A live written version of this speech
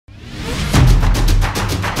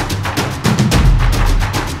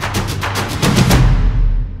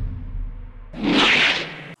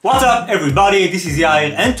What's up everybody, this is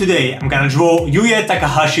Yair and today I'm gonna draw Yuya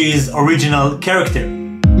Takahashi's original character.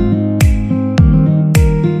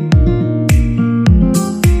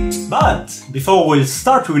 But before we'll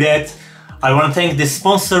start with that, I want to thank the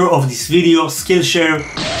sponsor of this video, Skillshare.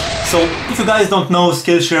 So if you guys don't know,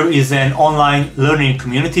 Skillshare is an online learning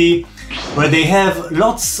community where they have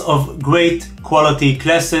lots of great quality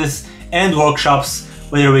classes and workshops,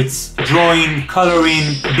 whether it's drawing, coloring,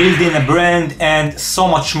 building a brand and so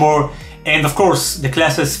much more. And of course the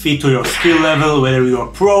classes fit to your skill level, whether you're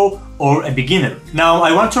a pro or a beginner. Now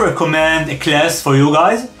I want to recommend a class for you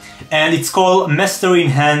guys, and it's called Mastering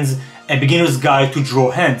Hands, a beginner's guide to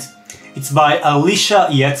draw hands. It's by Alicia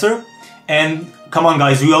Yair, and come on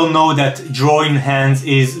guys, we all know that drawing hands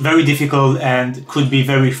is very difficult and could be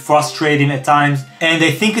very frustrating at times, and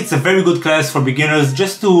I think it's a very good class for beginners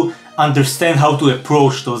just to understand how to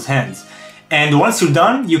approach those hands. And once you're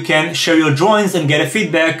done, you can share your drawings and get a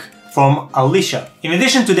feedback from Alicia. In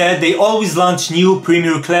addition to that, they always launch new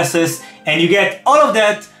premier classes and you get all of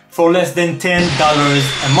that for less than $10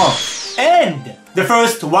 a month. And the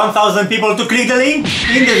first 1,000 people to click the link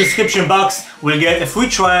in the description box will get a free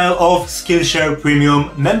trial of Skillshare Premium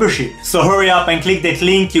membership. So hurry up and click that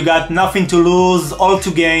link, you got nothing to lose, all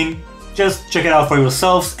to gain. Just check it out for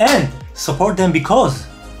yourselves and support them because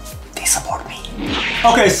they support me.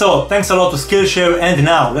 Okay, so thanks a lot to Skillshare, and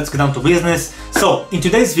now let's get down to business. So in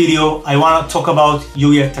today's video, I want to talk about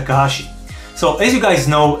Yuya Takahashi. So as you guys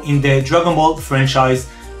know, in the Dragon Ball franchise,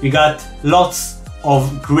 we got lots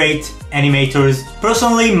of great animators.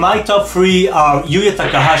 Personally, my top three are Yuya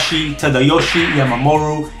Takahashi, Tadayoshi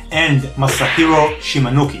Yamamoru, and Masahiro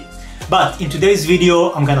Shimanuki. But in today's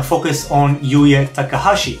video, I'm gonna focus on Yuya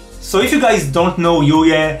Takahashi. So if you guys don't know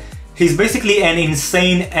Yuya, he's basically an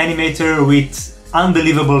insane animator with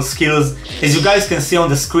unbelievable skills. As you guys can see on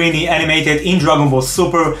the screen, he animated in Dragon Ball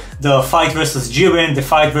Super the fight versus Jiren, the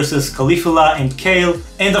fight versus Caulifla and Kale,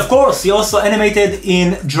 and of course he also animated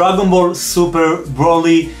in Dragon Ball Super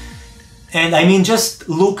Broly. And I mean, just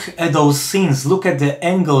look at those scenes, look at the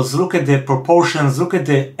angles, look at the proportions, look at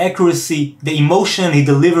the accuracy, the emotion he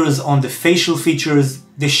delivers on the facial features.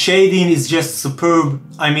 The shading is just superb.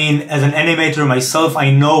 I mean, as an animator myself,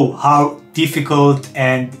 I know how difficult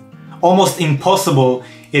and almost impossible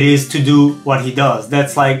it is to do what he does.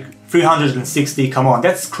 That's like 360, come on,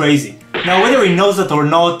 that's crazy. Now, whether he knows it or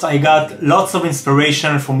not, I got lots of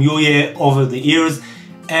inspiration from Yuya over the years,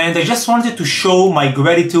 and I just wanted to show my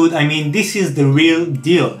gratitude. I mean, this is the real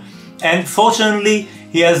deal. And fortunately,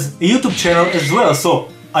 he has a YouTube channel as well, so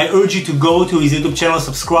I urge you to go to his YouTube channel,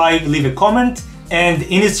 subscribe, leave a comment, and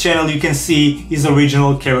in his channel you can see his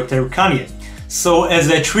original character, Kanye. So as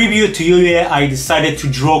a tribute to Yuya, I decided to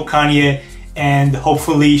draw Kanye and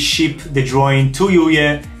hopefully ship the drawing to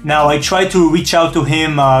Yuya. Now I tried to reach out to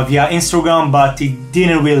him via Instagram, but it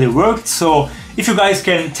didn't really work. So if you guys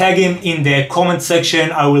can tag him in the comment section,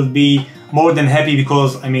 I will be more than happy,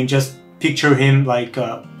 because I mean, just picture him like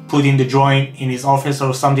putting the drawing in his office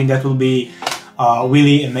or something. That will be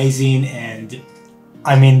really amazing, and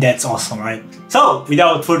I mean, that's awesome, right? So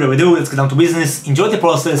without further ado, let's get down to business, enjoy the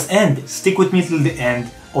process and stick with me till the end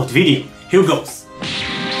of the video. Here goes.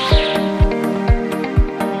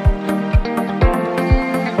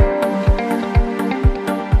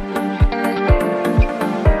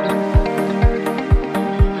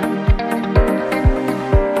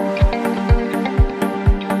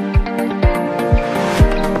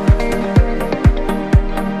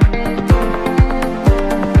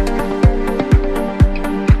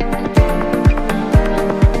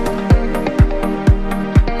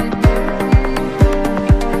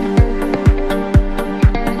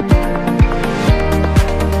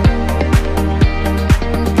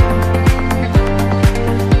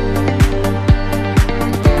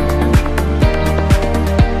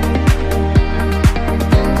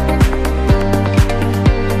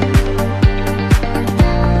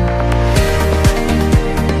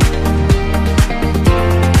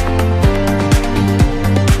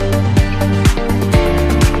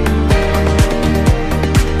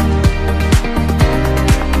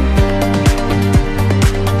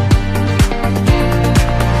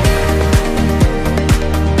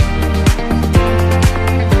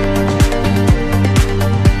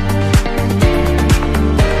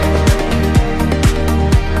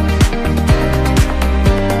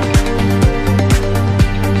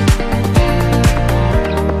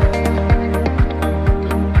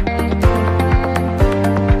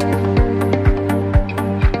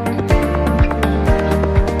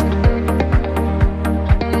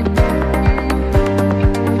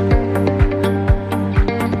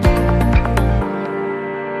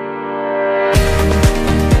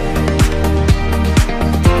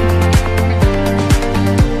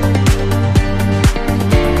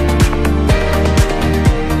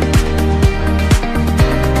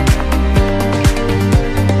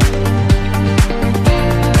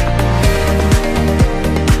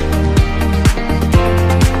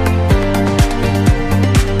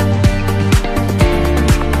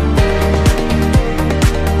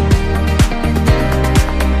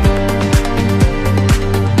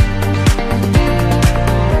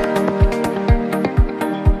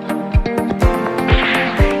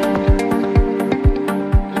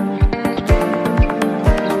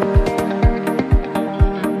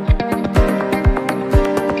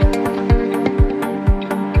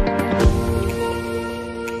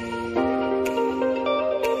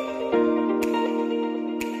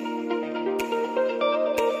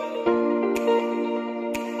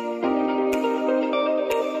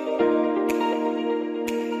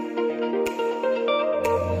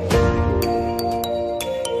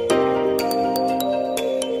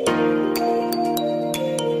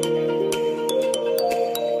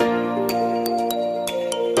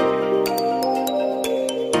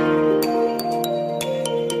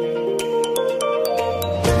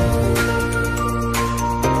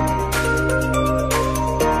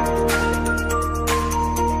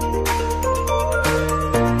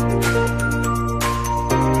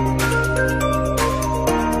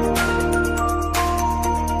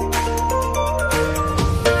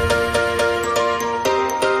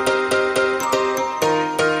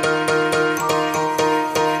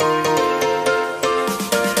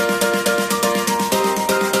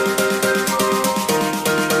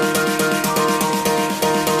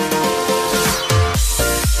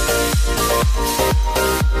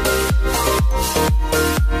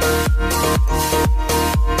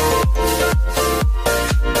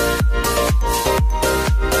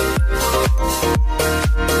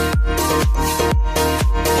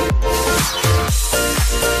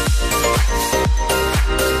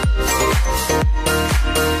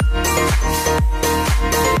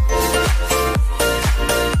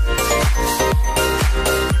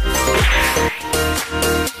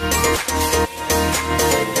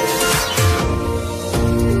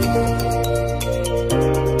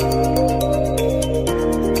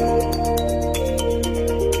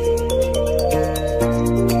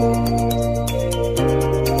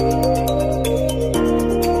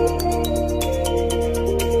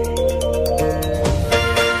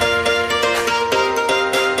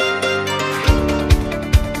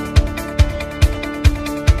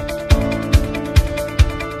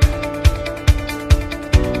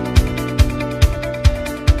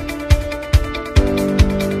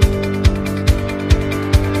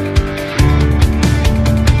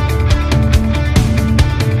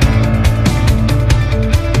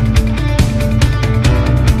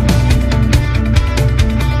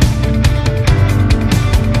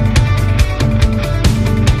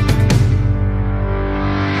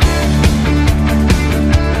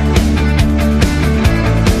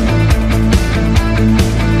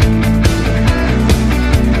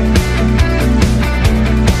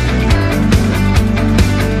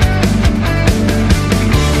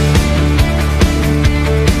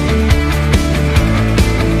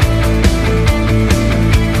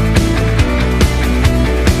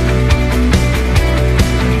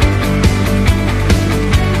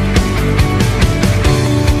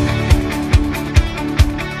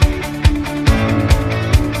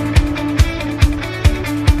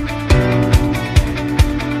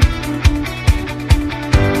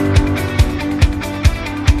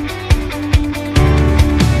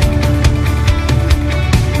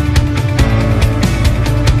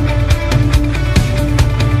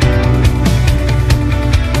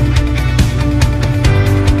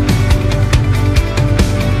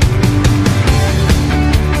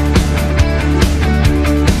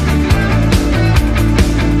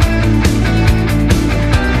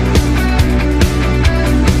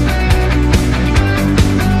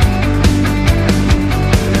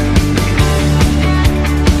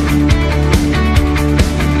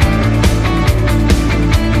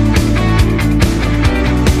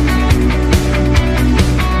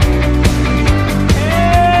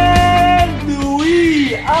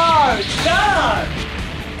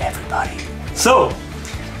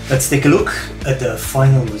 let's take a look at the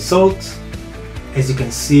final result. As you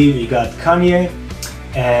can see, we got Kanye,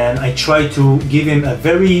 and I tried to give him a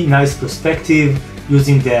very nice perspective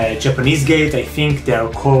using the Japanese gate. I think they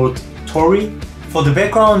are called Tori. For the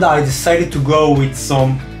background, I decided to go with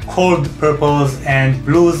some cold purples and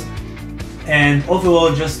blues, and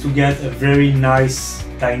overall just to get a very nice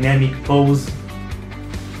dynamic pose.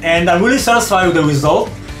 And I'm really satisfied with the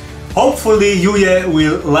result. Hopefully Yuya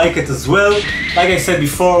will like it as well. Like I said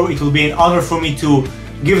before, it will be an honor for me to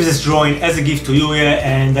give this drawing as a gift to Yuya,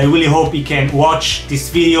 and I really hope he can watch this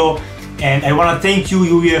video. And I want to thank you,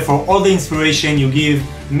 Yuya, for all the inspiration you give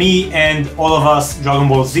me and all of us Dragon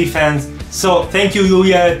Ball Z fans. So thank you,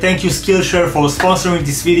 Yuya, thank you Skillshare for sponsoring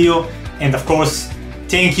this video, and of course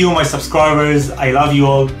thank you my subscribers. I love you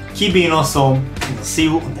all, keep being awesome, and I'll see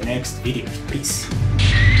you on the next video. Peace.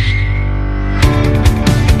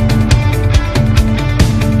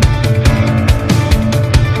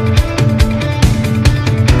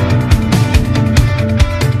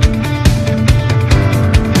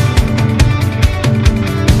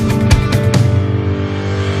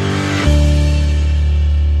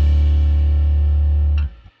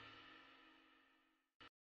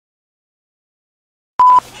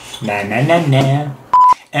 Na na na na.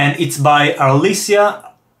 And it's by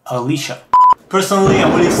Alicia. Personally,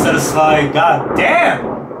 I'm really satisfied. God damn!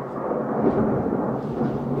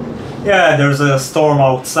 Yeah, there's a storm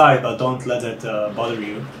outside, but don't let it bother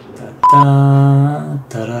you. Ta-da,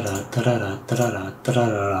 ta-da-da, ta-da-da, ta-da-da,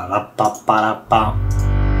 ta-da-da, la-pa-pa-la-pa.